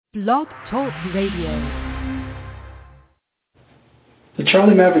Blog Talk Radio. The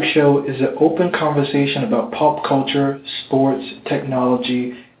Charlie Maverick Show is an open conversation about pop culture, sports,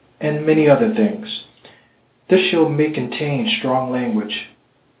 technology, and many other things. This show may contain strong language.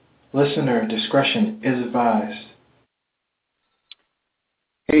 Listener discretion is advised.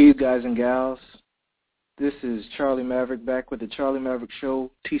 Hey, you guys and gals. This is Charlie Maverick back with the Charlie Maverick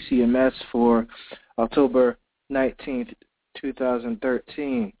Show, TCMS, for October 19th,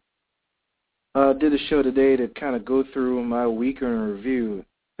 2013. Did a show today to kind of go through my week in review.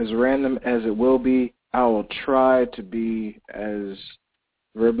 As random as it will be, I will try to be as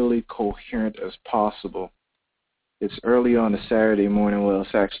verbally coherent as possible. It's early on a Saturday morning. Well,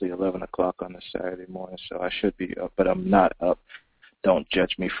 it's actually 11 o'clock on a Saturday morning, so I should be up, but I'm not up. Don't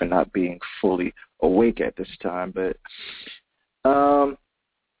judge me for not being fully awake at this time. But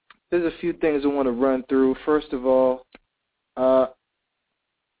there's a few things I want to run through. First of all,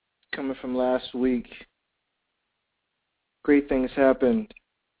 coming from last week, great things happened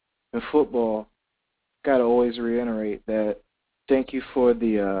in football. Got to always reiterate that. Thank you for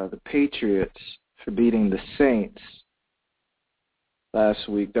the Patriots for beating the Saints last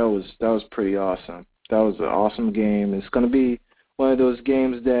week. That was pretty awesome. That was an awesome game. It's going to be one of those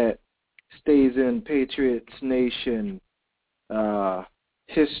games that stays in Patriots Nation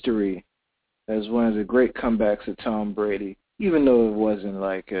history as one of the great comebacks of Tom Brady, even though it wasn't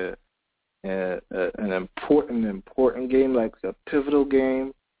like an important game, like a pivotal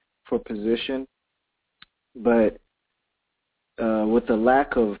game for position. But with the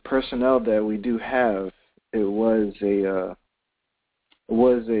lack of personnel that we do have, it was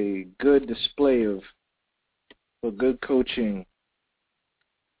a good display of good coaching,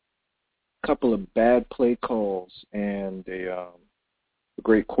 a couple of bad play calls, and a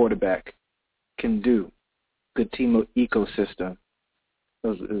great quarterback can do. Good team ecosystem.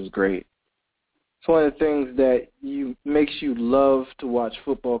 It was great. It's one of the things that makes you love to watch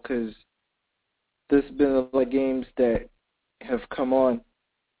football, because there's been a lot of games that have come on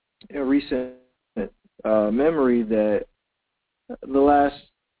in recent memory that the last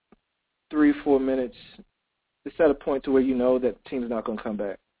 3-4 minutes, it's at a point to where you know that the team's not going to come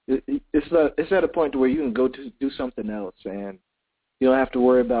back. It's at a point to where you can go to do something else, and you don't have to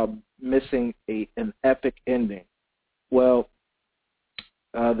worry about missing an epic ending. Well,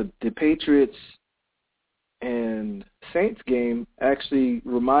 the Patriots and Saints game actually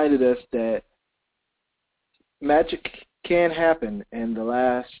reminded us that magic can happen in the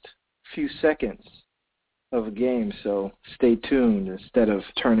last few seconds of a game, so stay tuned instead of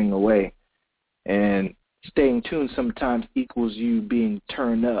turning away. And staying tuned sometimes equals you being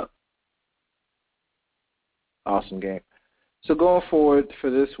turned up. Awesome game. So going forward for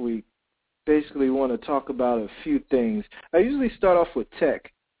this week, basically want to talk about a few things. I usually start off with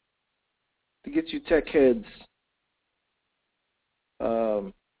tech to get you tech heads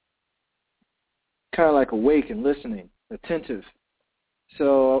kind of like awake and listening, attentive.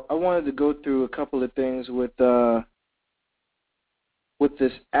 So I wanted to go through a couple of things with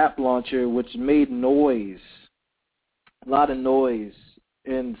this app launcher, which made noise, a lot of noise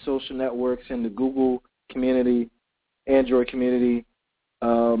in social networks, in the Google community, Android community.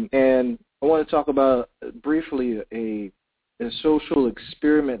 And I want to talk about briefly a social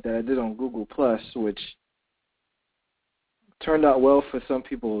experiment that I did on Google+, which turned out well for some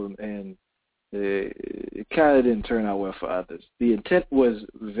people, and it kind of didn't turn out well for others. The intent was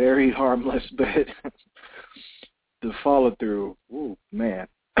very harmless, but the follow-through, ooh, man.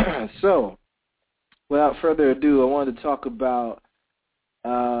 So, without further ado, I wanted to talk about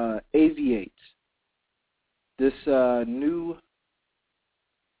Aviate. This new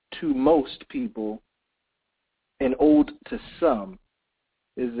to most people and old to some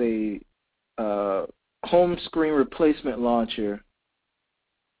is a home screen replacement launcher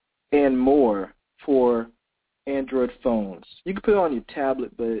and more for Android phones. You can put it on your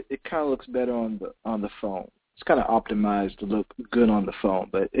tablet, but it kind of looks better on the phone. It's kind of optimized to look good on the phone,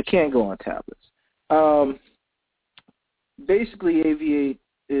 but it can't go on tablets. Basically, Aviate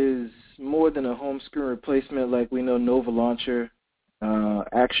is more than a home screen replacement like we know Nova Launcher,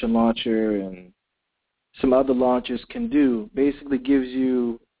 Action Launcher, and some other launchers can do. Basically gives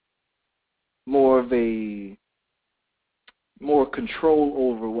you more control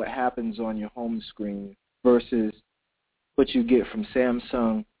over what happens on your home screen versus what you get from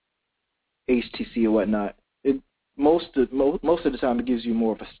Samsung, HTC, or whatnot. Most of the time, it gives you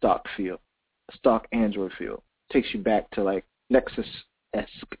more of a stock feel, a stock Android feel. Takes you back to like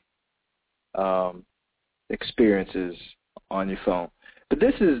Nexus-esque experiences on your phone. But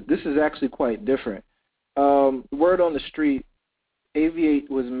this is actually quite different. Word on the street Aviate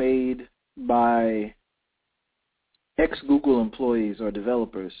was made by ex-Google employees or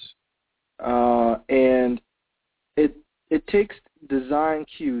developers, and it takes design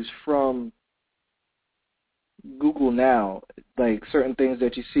cues from Google Now, like certain things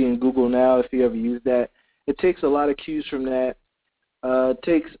that you see in Google Now, if you ever use that. It takes a lot of cues from that. It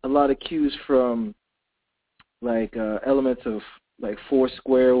takes a lot of cues from like elements of like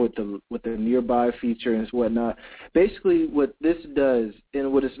Foursquare with the nearby feature and whatnot. Basically, what this does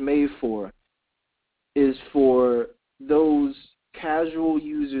and what it's made for is for those casual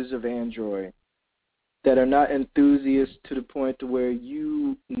users of Android that are not enthusiasts to the point to where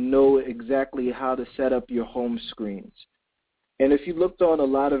you know exactly how to set up your home screens. And if you looked on a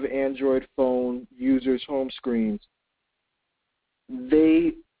lot of Android phone users' home screens,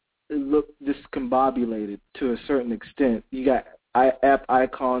 they look discombobulated to a certain extent. You got app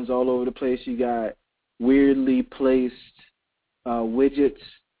icons all over the place. You got weirdly placed widgets,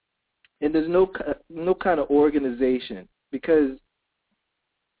 and there's no kind of organization because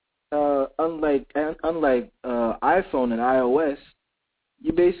unlike iPhone and iOS,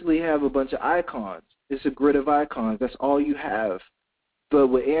 you basically have a bunch of icons. It's a grid of icons. That's all you have. But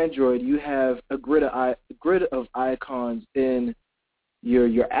with Android, you have a grid of icons in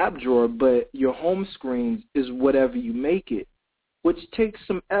your app drawer, but your home screen is whatever you make it, which takes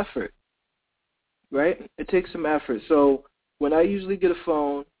some effort, right? It takes some effort. So when I usually get a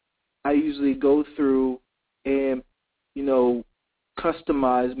phone, I usually go through and,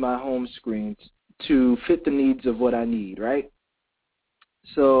 customize my home screens to fit the needs of what I need, right?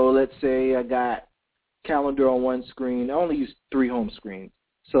 So let's say I got calendar on one screen. I only use 3 home screens.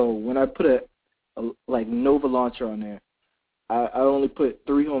 So when I put a Nova Launcher on there, I only put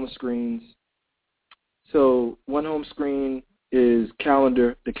 3 home screens. So one home screen is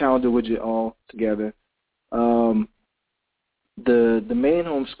calendar, the calendar widget all together. The main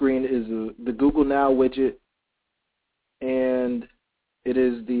home screen is the Google Now widget, and it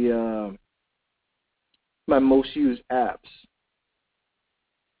is the my most used apps.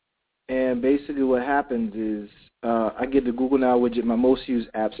 And basically what happens is I get the Google Now widget, my most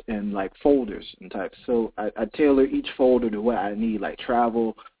used apps, in like folders and types. So I tailor each folder to what I need, like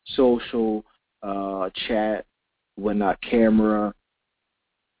travel, social, chat, whatnot, camera,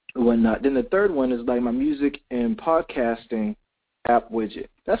 whatnot. Then the third one is like my music and podcasting app widget.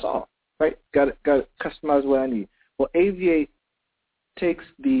 That's all, right? Got to customize what I need. Well, Aviate takes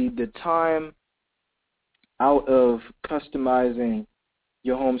the time out of customizing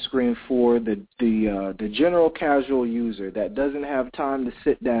your home screen for the general casual user that doesn't have time to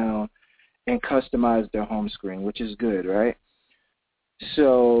sit down and customize their home screen, which is good, right?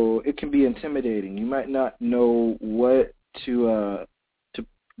 So it can be intimidating. You might not know what to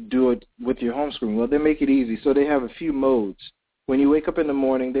do it with your home screen. Well, they make it easy. So they have a few modes. When you wake up in the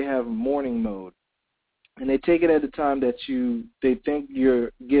morning, they have morning mode, and they take it at the time that they think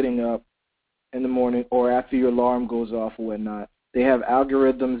you're getting up in the morning or after your alarm goes off or whatnot. They have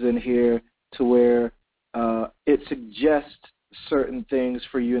algorithms in here to where it suggests certain things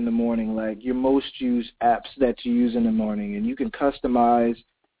for you in the morning, like your most used apps that you use in the morning, and you can customize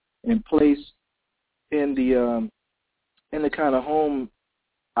and place in the kind of home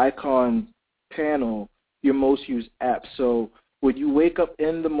icon panel your most used apps. So when you wake up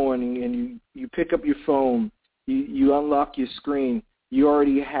in the morning and you pick up your phone, you unlock your screen, you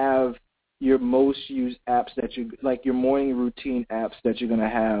already have your most used apps that like your morning routine apps that you're going to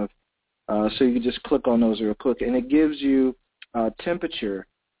have. So you can just click on those real quick. And it gives you temperature,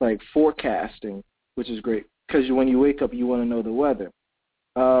 like forecasting, which is great because when you wake up, you want to know the weather.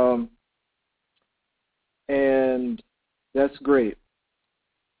 And that's great.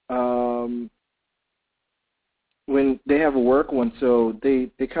 When they have a work one, so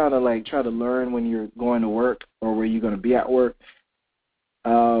they kind of like try to learn when you're going to work or where you're going to be at work.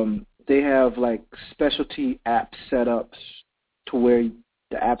 They have like specialty app setups to where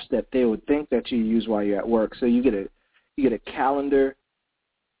the apps that they would think that you use while you're at work. So you get a calendar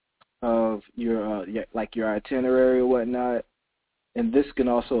of your like your itinerary or whatnot, and this can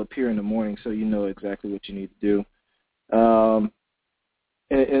also appear in the morning, so you know exactly what you need to do.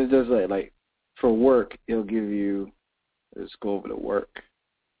 And it does like for work, it'll give you. Let's go over to work.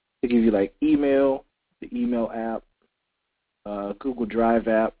 It'll give you like email, the email app, Google Drive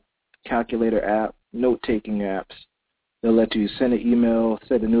app, calculator app, note-taking apps. They'll let you send an email,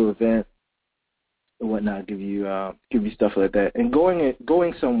 set a new event, and whatnot. Give you stuff like that. And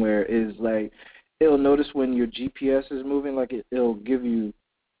going somewhere is like it'll notice when your GPS is moving. Like it'll give you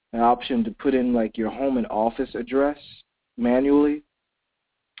an option to put in like your home and office address manually.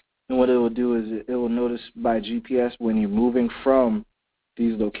 And what it will do is it will notice by GPS when you're moving from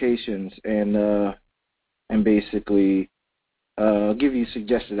these locations and basically give you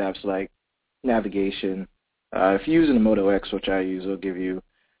suggested apps like navigation. If you're using the Moto X, which I use, it'll give you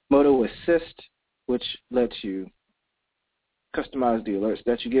Moto Assist, which lets you customize the alerts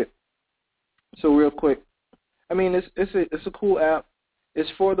that you get. So real quick, I mean, it's a cool app. It's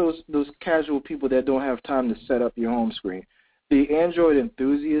for those casual people that don't have time to set up your home screen. The Android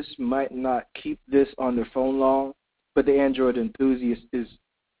enthusiasts might not keep this on their phone long, but the Android enthusiasts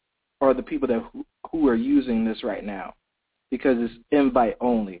are the people who are using this right now because it's invite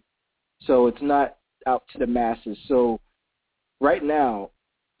only. So it's not out to the masses. So right now,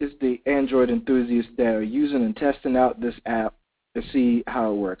 it's the Android enthusiasts that are using and testing out this app to see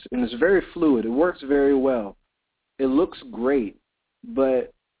how it works. And it's very fluid. It works very well. It looks great.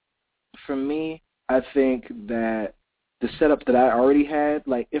 But for me, I think that the setup that I already had,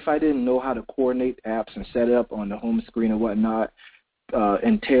 like if I didn't know how to coordinate apps and set it up on the home screen and whatnot,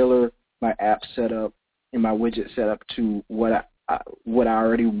 and tailor my app setup and my widget setup to what I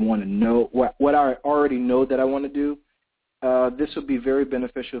already want to know, what I already know that I want to do, this would be very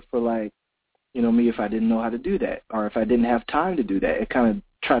beneficial for me if I didn't know how to do that or if I didn't have time to do that. It kind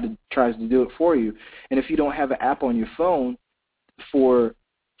of tries to do it for you. And if you don't have an app on your phone for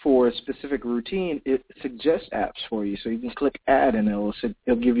a specific routine, it suggests apps for you. So you can click add and it'll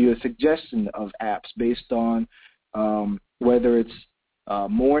give you a suggestion of apps based on whether it's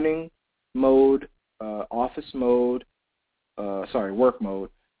morning mode, office mode, work mode,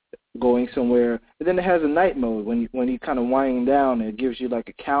 going somewhere. And then it has a night mode when you kind of wind down. It gives you like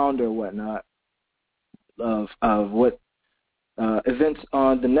a calendar or whatnot of what events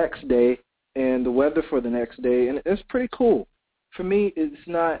on the next day and the weather for the next day, and it's pretty cool. For me, it's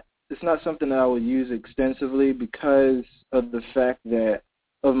not something that I would use extensively because of the fact that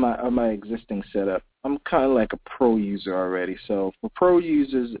of my existing setup. I'm kind of like a pro user already, so for pro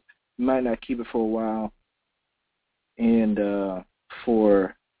users, you might not keep it for a while, and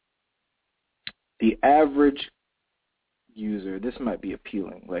for the average user, this might be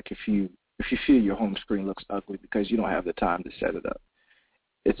appealing. Like if you feel your home screen looks ugly because you don't have the time to set it up,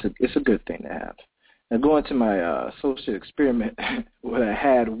 it's a good thing to have. Now going to my social experiment, what I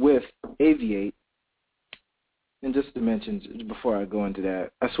had with Aviate, and just to mention before I go into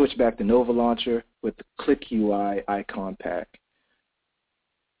that, I switched back to Nova Launcher with the Click UI icon pack.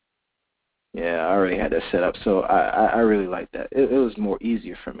 Yeah, I already had that set up, so I really like that. It was more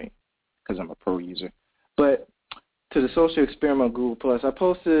easier for me because I'm a pro user. But to the social experiment on Google Plus, I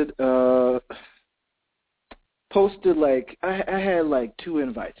posted I had like 2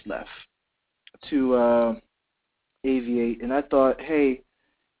 invites left to Aviate, and I thought, hey,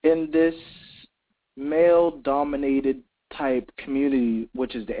 in this male-dominated type community,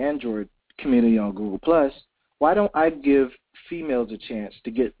 which is the Android community on Google Plus, why don't I give females a chance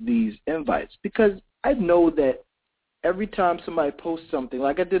to get these invites? Because I know that every time somebody posts something,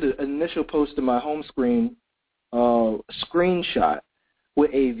 like I did an initial post in my home screen screenshot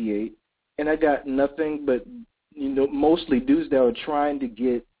with Aviate, and I got nothing but mostly dudes that were trying to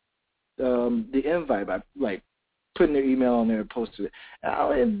get the invite by like putting their email on there and posting it.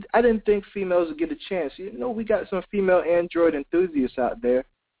 I didn't think females would get a chance. We got some female Android enthusiasts out there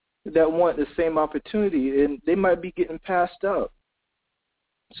that want the same opportunity, and they might be getting passed up.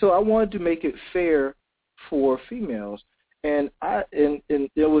 So I wanted to make it fair for females, and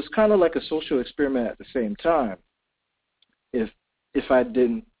it was kind of like a social experiment at the same time. If I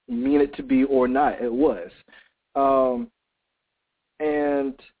didn't mean it to be or not, it was.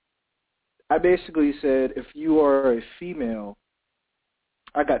 And I basically said, if you are a female,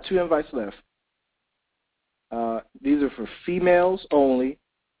 I got 2 invites left. These are for females only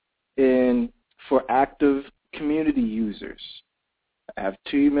and for active community users. I have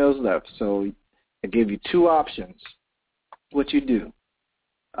 2 emails left, so I gave you 2 options. What you do,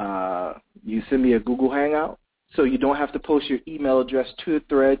 you send me a Google Hangout, so you don't have to post your email address to a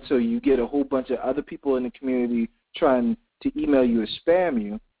thread, so you get a whole bunch of other people in the community trying to email you or spam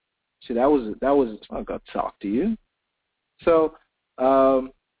you. So that was I got to talk to you. So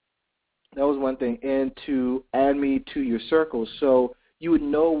that was one thing, and to add me to your circle, so you would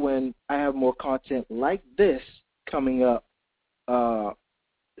know when I have more content like this coming up,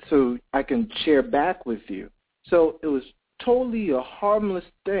 so I can share back with you. So it was totally a harmless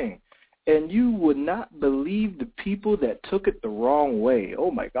thing, and you would not believe the people that took it the wrong way.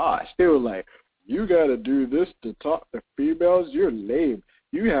 Oh my gosh, they were like, "You got to do this to talk to females? You're lame.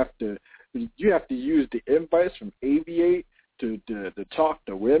 You have to use the invites from Aviate to talk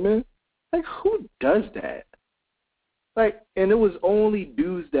to women." Like, who does that? Like, and it was only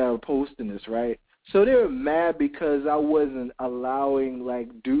dudes that were posting this, right? So they were mad because I wasn't allowing, like,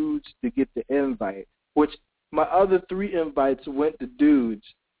 dudes to get the invite, which my other 3 invites went to dudes.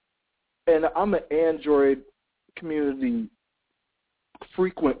 And I'm an Android community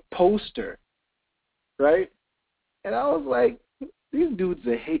frequent poster, right? And I was like, these dudes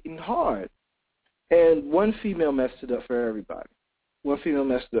are hating hard. And one female messed it up for everybody.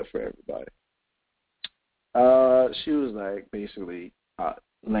 She was like, basically,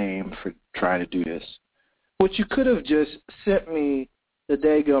 lame for trying to do this. Which you could have just sent me the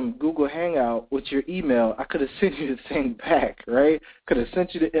daggum Google Hangout with your email. I could have sent you the thing back, right? Could have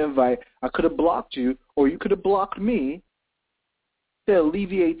sent you the invite. I could have blocked you, or you could have blocked me. That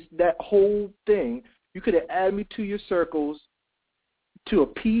alleviates that whole thing. You could have added me to your circles to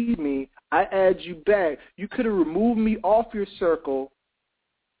appease me. I add you back. You could have removed me off your circle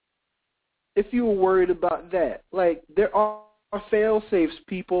if you were worried about that. Like, there are fail-safes,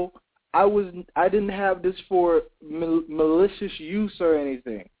 people. I didn't have this for malicious use or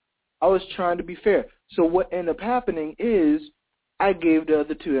anything. I was trying to be fair. So what ended up happening is I gave the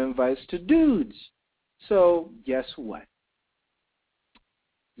other 2 invites to dudes. So guess what?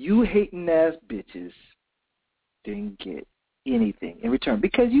 You hating ass bitches didn't get anything in return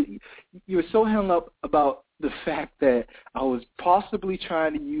because you were so hung up about the fact that I was possibly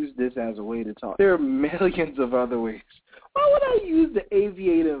trying to use this as a way to talk. There are millions of other ways. Why would I use the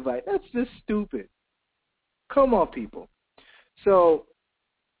Aviate invite? That's just stupid. Come on, people. So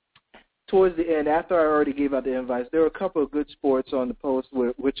towards the end, after I already gave out the invites, there were a couple of good sports on the post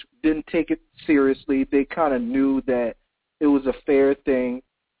which didn't take it seriously. They kind of knew that it was a fair thing,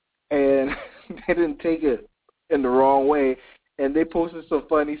 and they didn't take it in the wrong way, and they posted some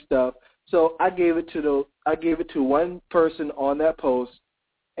funny stuff. So I gave it to one person on that post,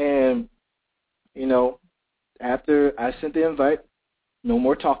 and after I sent the invite, no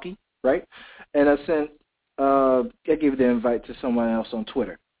more talking, right? And I gave the invite to someone else on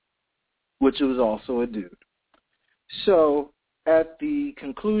Twitter, which was also a dude. So at the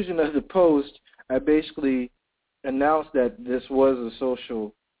conclusion of the post, I basically announced that this was a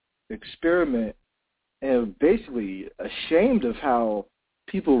social experiment and basically ashamed of how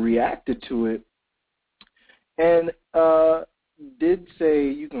people reacted to it, and did say,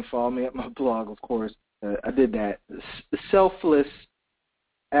 you can follow me at my blog, of course. I did that. Selfless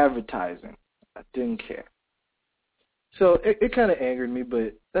advertising. I didn't care. So it kind of angered me,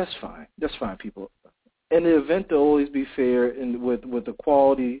 but that's fine. That's fine, people. In the event to always be fair and with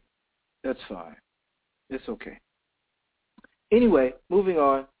equality, that's fine. It's okay. Anyway, moving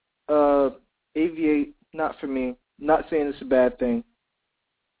on. Aviate, not for me. Not saying it's a bad thing.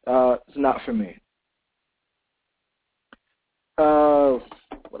 It's not for me.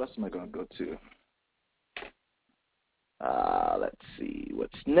 What else am I going to go to? Let's see.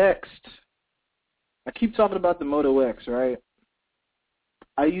 What's next? I keep talking about the Moto X, right?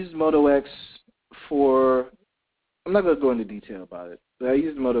 I used Moto X I'm not going to go into detail about it, but I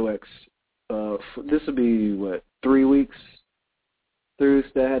used Moto X. This will be, 3 weeks? 3 weeks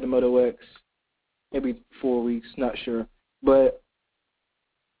that I had the Moto X. Maybe 4 weeks, not sure. But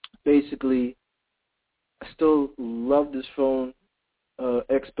basically, I still love this phone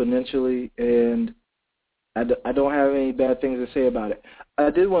exponentially, and I don't have any bad things to say about it. I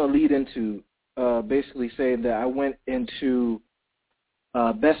did want to lead into basically saying that I went into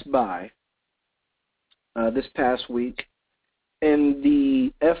Best Buy this past week, and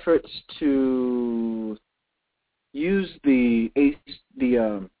the efforts to use the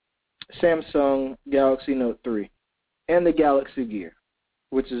Samsung Galaxy Note 3 and the Galaxy Gear,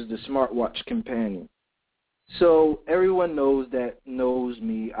 which is the smartwatch companion. So everyone knows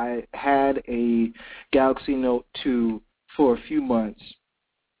me. I had a Galaxy Note 2 for a few months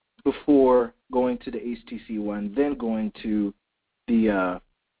before going to the HTC One, then going to the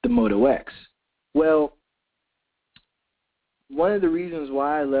Moto X. Well, one of the reasons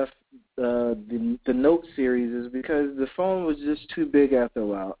why I left the Note series is because the phone was just too big after a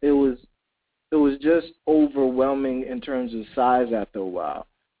while. It was just overwhelming in terms of size after a while.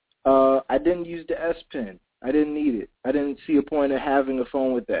 I didn't use the S Pen. I didn't need it. I didn't see a point of having a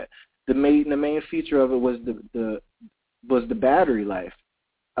phone with that. The main feature of it was the battery life.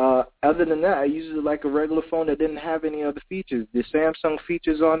 Other than that, I used it like a regular phone that didn't have any other features. The Samsung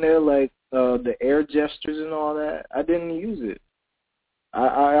features on there, like the air gestures and all that, I didn't use it.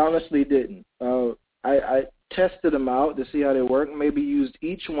 I honestly didn't. I tested them out to see how they work, maybe used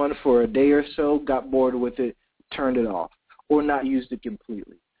each one for a day or so, got bored with it, turned it off, or not used it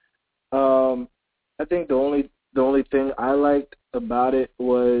completely. I think the only thing I liked about it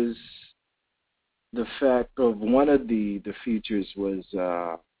was the fact of one of the features was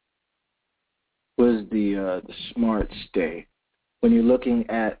the smart stay. When you're looking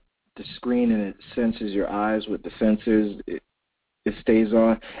at the screen and it senses your eyes with the sensors, it stays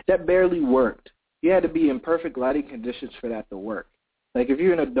on. That barely worked. You had to be in perfect lighting conditions for that to work. Like if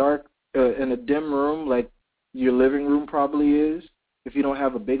you're in a dim room, like your living room probably is, if you don't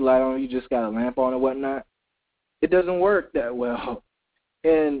have a big light on, you just got a lamp on or whatnot, it doesn't work that well.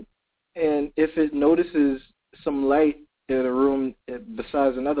 And if it notices some light in a room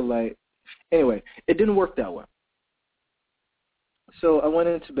besides another light, anyway, it didn't work that well. So I went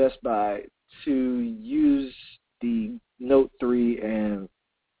into Best Buy to use the Note 3 and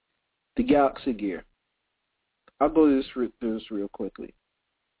the Galaxy Gear. I'll go through this real quickly.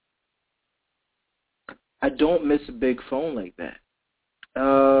 I don't miss a big phone like that.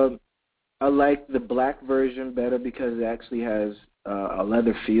 I like the black version better because it actually has a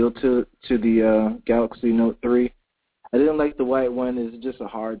leather feel to the Galaxy Note 3. I didn't like the white one. It's just a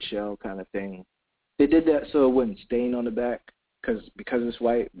hard shell kind of thing. They did that so it wouldn't stain on the back because it's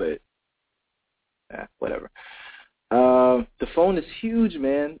white, but whatever. The phone is huge,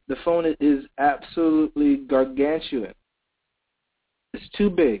 man. The phone is absolutely gargantuan. It's too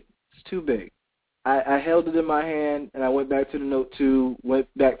big. It's too big. I held it in my hand, and I went back to the Note 2, went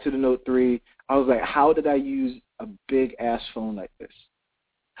back to the Note 3. I was like, how did I use a big-ass phone like this?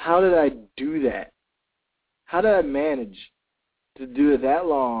 How did I do that? How did I manage to do it that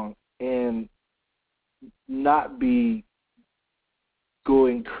long and not be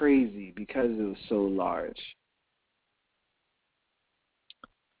going crazy because it was so large?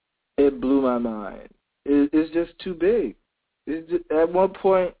 It blew my mind. It's just too big. At what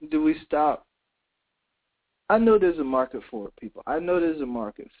point do we stop? I know there's a market for it, people. I know there's a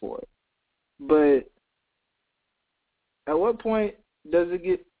market for it. But at what point does it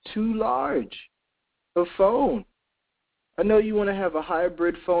get too large? A phone. I know you want to have a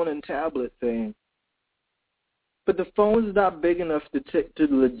hybrid phone and tablet thing, but the phone's not big enough to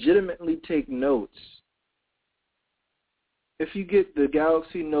legitimately take notes. If you get the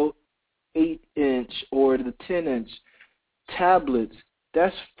Galaxy Note 8-inch or the 10-inch tablets,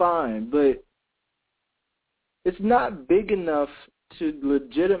 that's fine, but it's not big enough to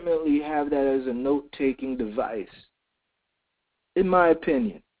legitimately have that as a note-taking device, in my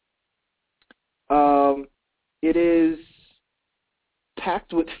opinion. It is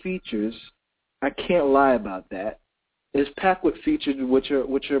packed with features. I can't lie about that. It's packed with features which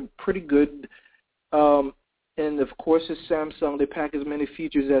are pretty good. And of course, it's Samsung. They pack as many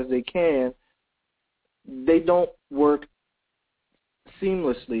features as they can. They don't work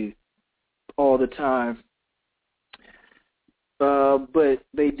seamlessly all the time, but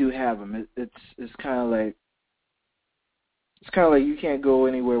they do have them. It's kind of like you can't go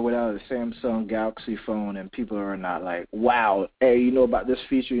anywhere without a Samsung Galaxy phone, and people are not like, wow, hey, you know about this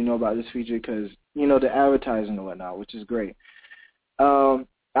feature, because, the advertising and whatnot, which is great.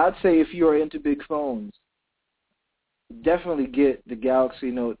 I'd say if you are into big phones, definitely get the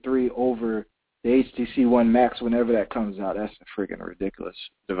Galaxy Note 3 over the HTC One Max whenever that comes out. That's a freaking ridiculous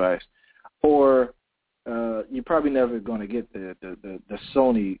device. Or you're probably never going to get the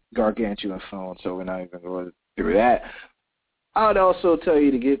Sony gargantuan phone, so we're not even going through that. I would also tell you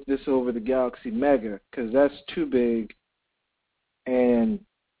to get this over the Galaxy Mega because that's too big, and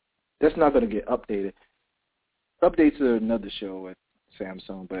that's not going to get updated. Updates are another show with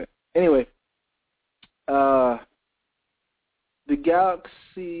Samsung, but anyway, the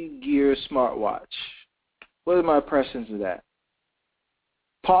Galaxy Gear smartwatch. What are my impressions of that?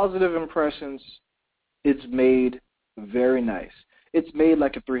 Positive impressions. It's made very nice. It's made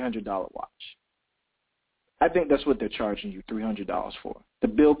like a $300 watch. I think that's what they're charging you $300 for. The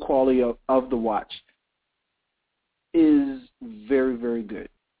build quality of the watch is very, very good.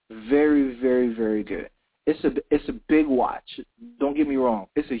 Very, very, very good. It's a big watch. Don't get me wrong.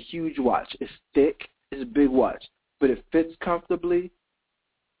 It's a huge watch. It's thick. It's a big watch. But it fits comfortably,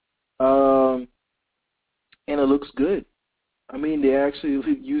 and it looks good. I mean, they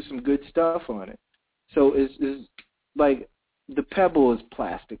actually use some good stuff on it. So it's like the pebble is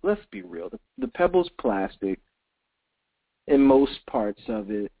plastic. Let's be real. The pebble's plastic in most parts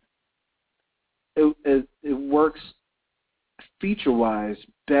of it. It works feature-wise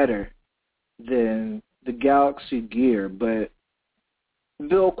better than the Galaxy Gear, but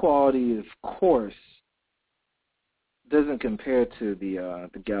build quality, of course, doesn't compare to the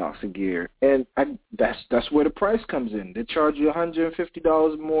Galaxy Gear, and that's where the price comes in. They charge you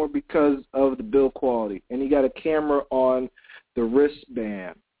 $150 more because of the build quality, and you got a camera on the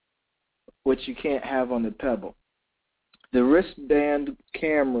wristband, which you can't have on the Pebble. The wristband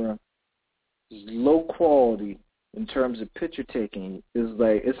camera low quality in terms of picture taking. Is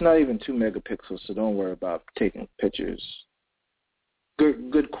like, it's not even 2 megapixels, so don't worry about taking pictures.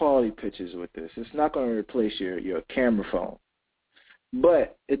 Good quality pictures with this. It's not going to replace your camera phone.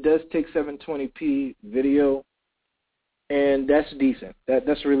 But it does take 720p video, and that's decent.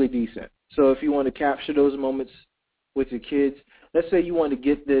 That's really decent. So if you want to capture those moments with your kids, let's say you want to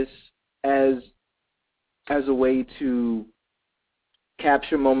get this as a way to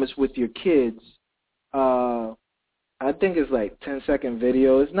capture moments with your kids, I think it's like 10-second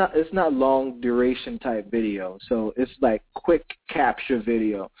video. It's not long duration type video. So it's like quick capture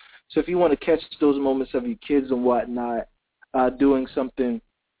video. So if you want to catch those moments of your kids and whatnot, doing something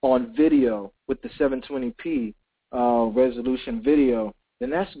on video with the 720p resolution video,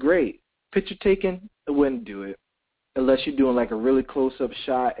 then that's great. Picture taking, I wouldn't do it unless you're doing like a really close-up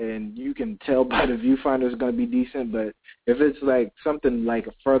shot and you can tell by the viewfinder it's going to be decent. But if it's like something like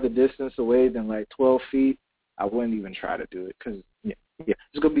a further distance away than like 12 feet, I wouldn't even try to do it because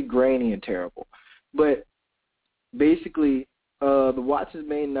it's going to be grainy and terrible. But basically, the watch is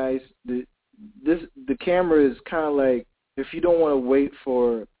made nice. The camera is kind of like, if you don't want to wait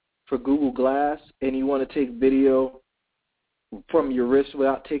for Google Glass and you want to take video from your wrist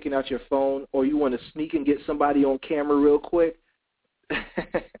without taking out your phone, or you want to sneak and get somebody on camera real quick,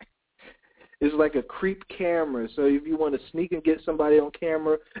 it's like a creep camera. So if you want to sneak and get somebody on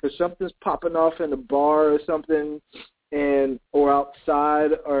camera, if something's popping off in a bar or something, or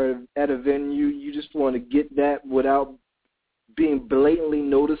outside or at a venue, you just want to get that without being blatantly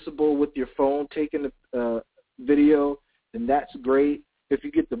noticeable with your phone taking the video, then that's great. If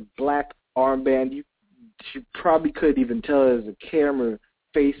you get the black armband, you probably couldn't even tell there's a camera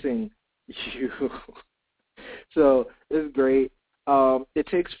facing you. So it's great. It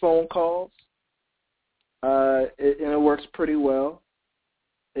takes phone calls, and it works pretty well.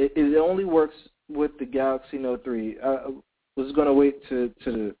 It only works with the Galaxy Note 3. I was going to wait to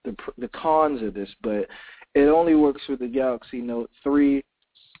the cons of this, but it only works with the Galaxy Note 3.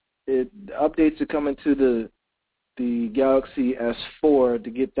 The updates are coming to the Galaxy S4 to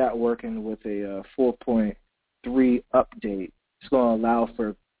get that working with a 4.3 update. It's going to allow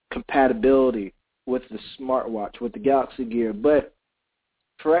for compatibility with the smartwatch, with the Galaxy Gear. But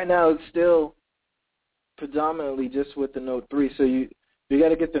for right now, it's still predominantly just with the Note 3. So you got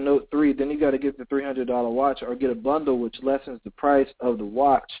to get the Note 3, then you got to get the $300 watch or get a bundle, which lessens the price of the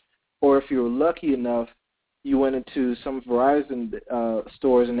watch. Or if you were lucky enough, you went into some Verizon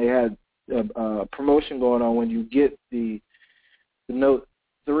stores and they had a promotion going on. When you get the Note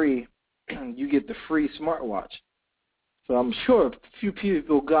 3, you get the free smartwatch. So I'm sure a few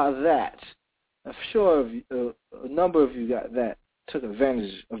people got that. I'm sure a number of you got that, took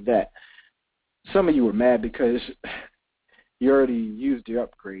advantage of that. Some of you were mad because you already used your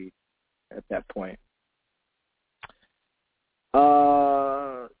upgrade at that point.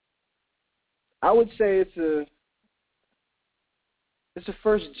 I would say it's a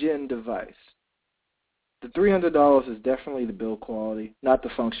first-gen device. The $300 is definitely the build quality, not the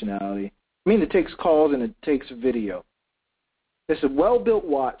functionality. I mean, it takes calls and it takes video. It's a well-built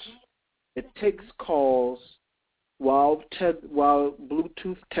watch. It takes calls while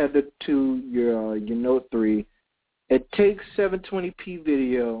Bluetooth tethered to your Note 3. It takes 720p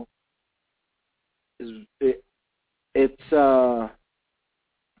video. It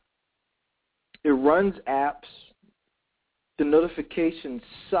runs apps. The notifications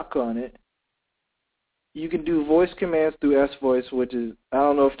suck on it. You can do voice commands through S-Voice, which is, I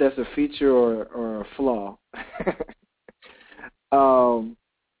don't know if that's a feature or a flaw.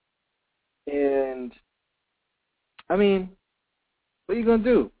 And, I mean, what are you going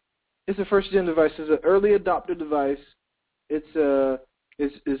to do? It's a first-gen device. It's an early adopter device. It's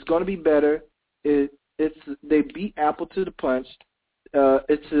going to be better. They beat Apple to the punch.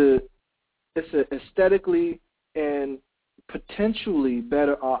 It's a aesthetically and potentially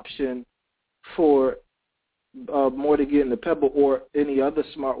better option for more to get in the Pebble or any other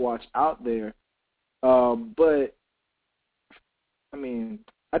smartwatch out there. But, I mean,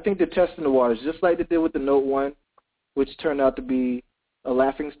 I think they're testing the waters, just like they did with the Note 1, which turned out to be a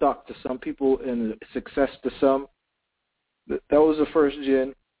laughingstock to some people and a success to some. That was a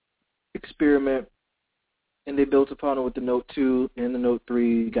first-gen experiment, and they built upon it with the Note 2, and the Note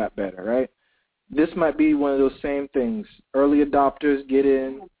 3 got better, right? This might be one of those same things. Early adopters get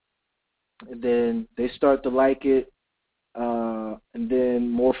in, and then they start to like it, and then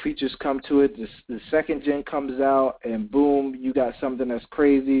more features come to it. The second gen comes out, and boom, you got something that's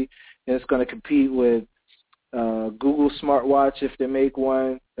crazy, and it's going to compete with Google smartwatch if they make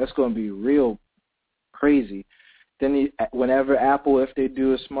one. That's going to be real crazy. Then whenever Apple, if they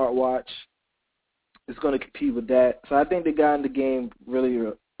do a smartwatch, It's going to compete with that. So I think they got in the game really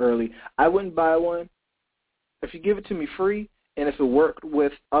early. I wouldn't buy one. If you give it to me free, and if it worked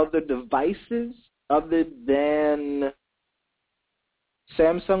with other devices other than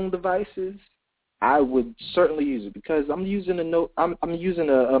Samsung devices, I would certainly use it because I'm using I'm using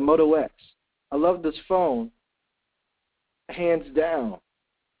a Moto X. I love this phone, hands down,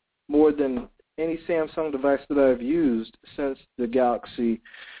 more than any Samsung device that I've used since the Galaxy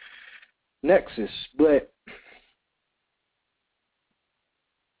Nexus. But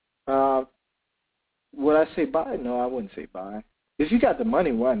would I say buy? No, I wouldn't say buy. If you got the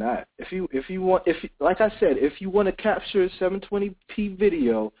money, why not? Like I said, if you want to capture 720p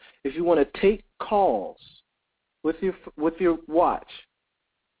video, if you want to take calls with your watch,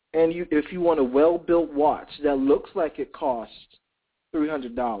 and if you want a well-built watch that looks like it costs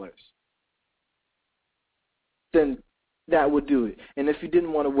 $300, then that would do it. And if you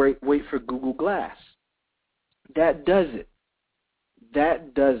didn't want to wait for Google Glass, that does it.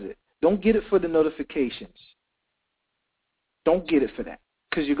 That does it. Don't get it for the notifications. Don't get it for that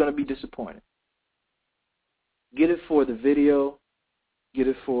because you're going to be disappointed. Get it for the video. Get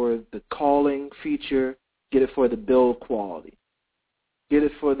it for the calling feature. Get it for the build quality. Get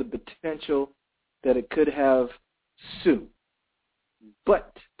it for the potential that it could have soon.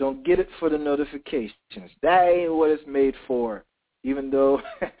 But don't get it for the notifications. That ain't what it's made for, even though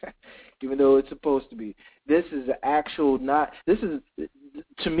it's supposed to be. This is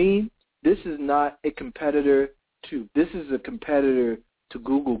to me, this is not a competitor to, this is a competitor to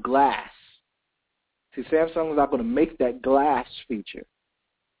Google Glass. See, Samsung is not going to make that glass feature.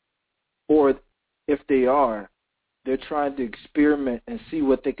 Or if they are, they're trying to experiment and see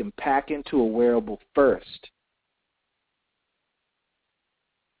what they can pack into a wearable first.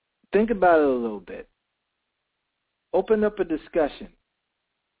 Think about it a little bit. Open up a discussion.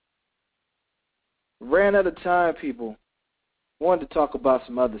 Ran out of time, people. Wanted to talk about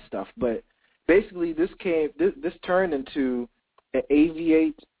some other stuff, but basically this turned into an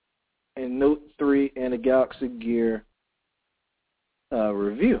Aviate and Note 3 and a Galaxy Gear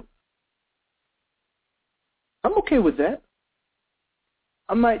review. I'm okay with that.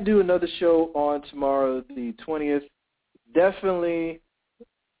 I might do another show on tomorrow, the 20th. Definitely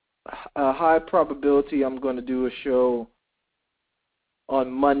a high probability I'm going to do a show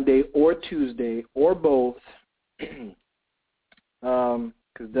on Monday or Tuesday or both, because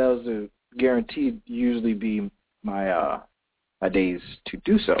those are guaranteed usually be my days to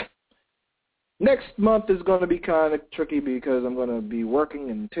do so. Next month is going to be kind of tricky because I'm going to be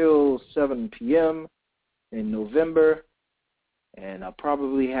working until 7 p.m. in November, and I'll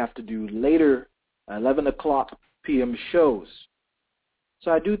probably have to do later 11 o'clock p.m. shows.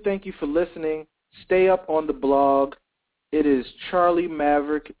 So I do thank you for listening. Stay up on the blog. It is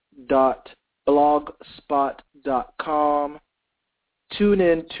charliemaverick.blogspot.com. Tune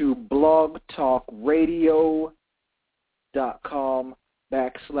in to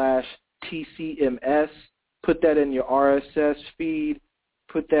blogtalkradio.com/TCMS. Put that in your RSS feed.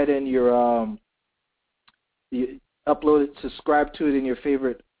 Put that in your you upload it, subscribe to it in your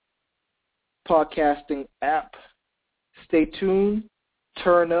favorite podcasting app. Stay tuned.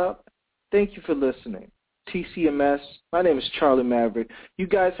 Turn up. Thank you for listening. TCMS. My name is Charlie Maverick. You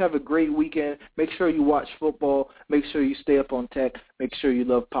guys have a great weekend. Make sure you watch football. Make sure you stay up on tech. Make sure you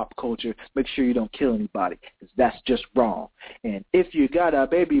love pop culture. Make sure you don't kill anybody, because that's just wrong. And if you got a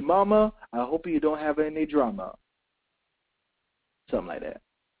baby mama, I hope you don't have any drama. Something like that.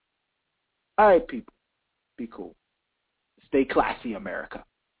 All right, people. Be cool. Stay classy, America.